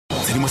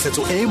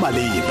tshedimosetso e e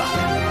maleba,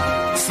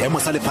 seemo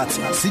sa lefatshe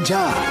se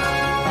jang,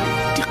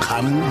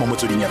 dikgang mo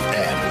Motsweding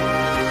FM,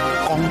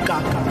 konka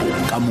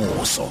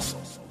bokamoso.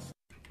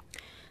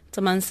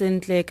 Tsamang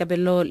sentle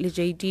kabelo le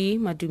JD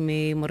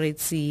madume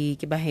moretsi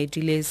ke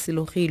bahedile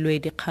selogilwe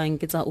dikgang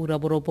ke tsa ura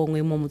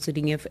borobongwe mo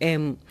Motsweding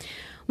FM.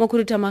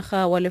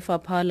 Mokhuduthamaga wa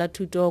lefapha la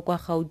thuto kwa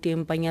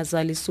Gauteng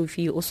Panyazali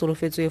Sophie o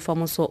solofetswe fa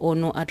moso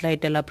ono a tla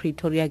etela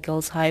Pretoria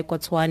Girls High kwa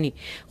Tshwane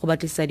go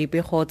batlisa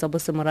dipego tsa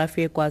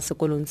bosemorafe kwa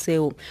sekolong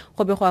seo.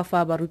 Go be go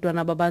afa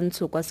barutwana ba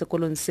bantsho kwa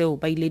sekolong seo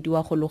ba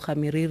ilediwa go loga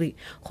meriri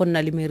go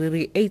nna le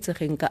meriri e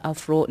itsegeng ka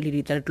afro le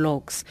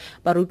di-dreadlocks.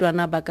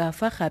 Barutwana ba ka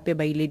fa gape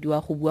ba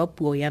ilediwa go bua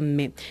puo ya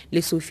mme.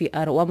 Le Sophie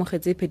a re o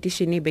amogetse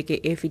petition beke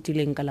e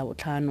fetileng ka la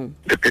botlhano.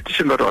 The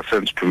petition that was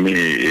sent to me,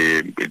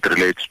 it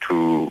relates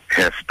to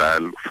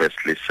hairstyle.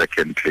 Firstly,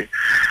 secondly,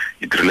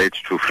 it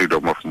relates to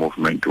freedom of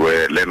movement,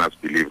 where learners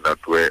believe that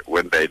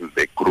when they're in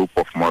the group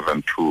of more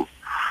than two,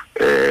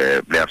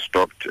 they are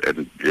stopped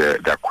and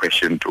they are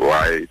questioned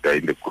why they're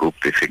in the group.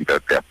 They think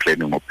that they are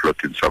planning or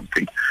plotting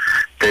something.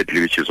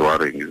 Thirdly, which is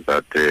worrying, is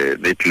that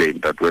they claim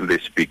that when they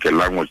speak a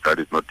language that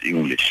is not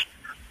English,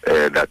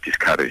 they're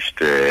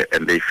discouraged,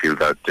 and they feel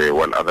that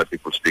while other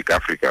people speak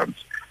Afrikaans,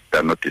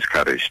 they're not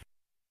discouraged.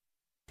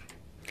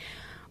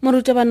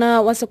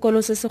 Morutabana wa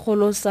sekolo se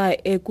segolo sa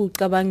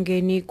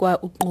Ekuqabangeni kwa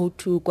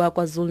uQuthu kwa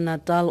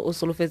KwaZulu-Natal o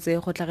solofetse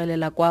go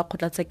tlhagelela kwa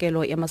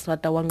kgotlatshekelo ya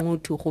Masarata wa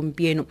Nquthu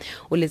gompieno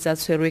o letsa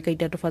tshwarwe ka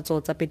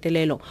ditatofatso tsa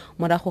petelelo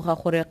morago ga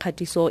gore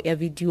kgatiso ya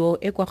video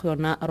e kwa go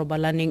yona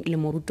robalaneng le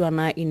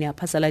morutwana ine a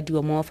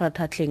phasaladiwa mo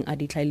mafaratlhatlheng a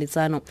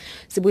ditlhaeletsano.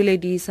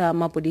 Sebueledi sa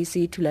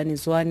mapodisi Thulani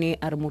Zwane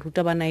a re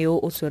morutabana yo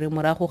o tshwere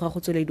morago ga go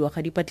tswelediwa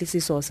ga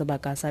dipatlisiso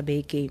sebaka sa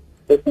beke.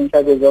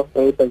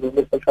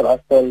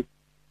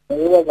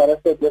 We were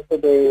arrested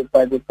yesterday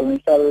by the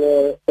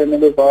Provincial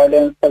Family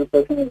Violence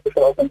Self-Protection and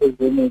Social Offences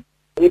Unit.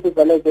 It is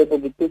alleged that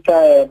the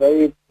teacher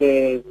raped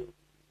the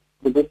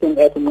victim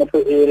at the metro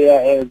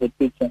area as a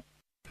teacher.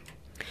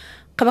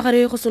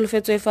 Kabagare go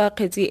solofetswe fa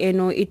kgetsi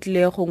eno e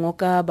tlile go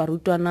ngoka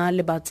barutwana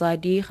le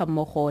batsadi ga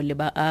mmogo le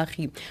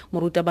baagi.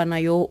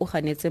 Morutabana yo o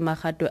ganetse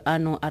magato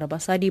ano a re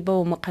basadi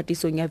ba mo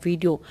kgatisong ya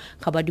video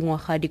ga ba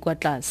dingwaga di kwa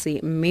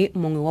tlase mme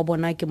mongwe wa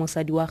bona ke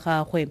mosadi wa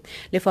gagwe.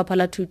 Lefapha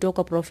la thuto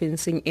kwa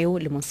profenseng eo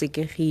le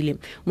mosekegile.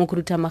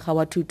 Mokhuduthamaga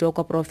wa thuto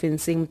kwa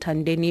profenseng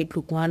Mthandeni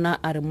Tlhukwana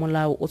a re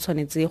molao o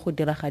tshwanetse go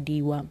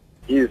diragadiwa.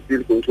 He is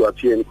still going to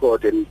appear in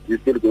court and he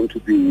is still going to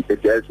be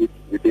dealt with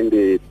within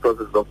the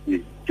process of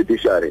the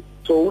judiciary.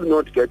 So we will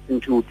not get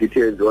into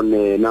details on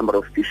a number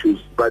of issues,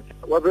 but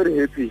we're very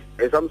happy.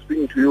 As I'm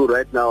speaking to you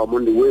right now, I'm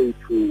on the way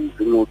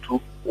to Motu,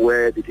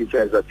 where the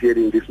teacher is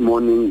appearing this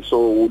morning,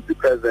 so we'll be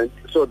present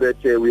so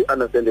that we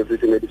understand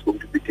everything that is going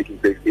to be taking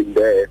place in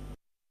there.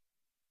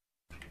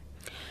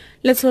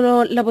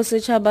 Letsholo la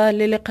bosetšhaba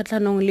le le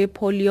kgatlhanong le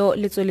polio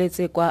le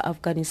tsweletse kwa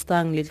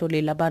Afghanistan.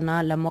 Letlole la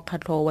bana la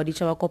mokgatlho wa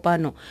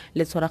ditšhabakopano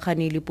le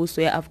tshwaragane le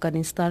puso ya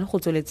Afghanistan go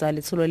tsweletsa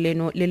letsholo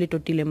leno le le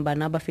totileng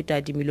bana ba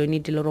feta dimilione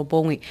di le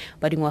 9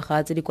 ba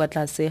dingwaga tse di kwa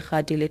tlase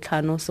ga di le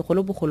 5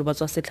 segolobogolo ba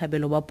tswa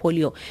setlhabelo ba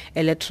polio.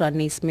 Electra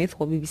Naismith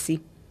wa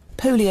BBC.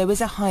 Polio is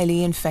a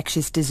highly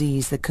infectious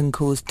disease that can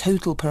cause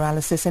total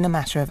paralysis in a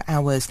matter of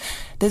hours.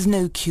 There's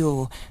no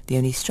cure. The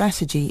only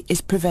strategy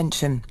is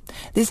prevention.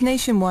 This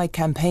nationwide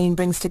campaign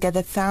brings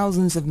together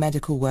thousands of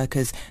medical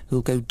workers who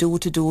will go door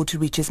to door to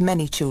reach as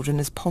many children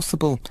as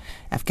possible.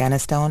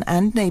 Afghanistan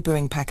and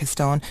neighbouring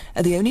Pakistan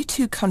are the only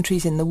two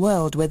countries in the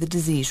world where the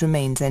disease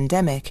remains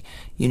endemic.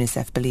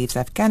 UNICEF believes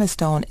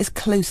Afghanistan is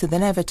closer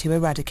than ever to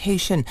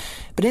eradication,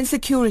 but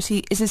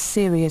insecurity is a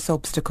serious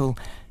obstacle.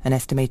 An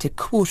estimated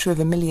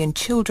 250,000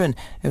 children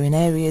are in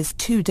areas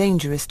too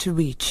dangerous to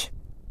reach.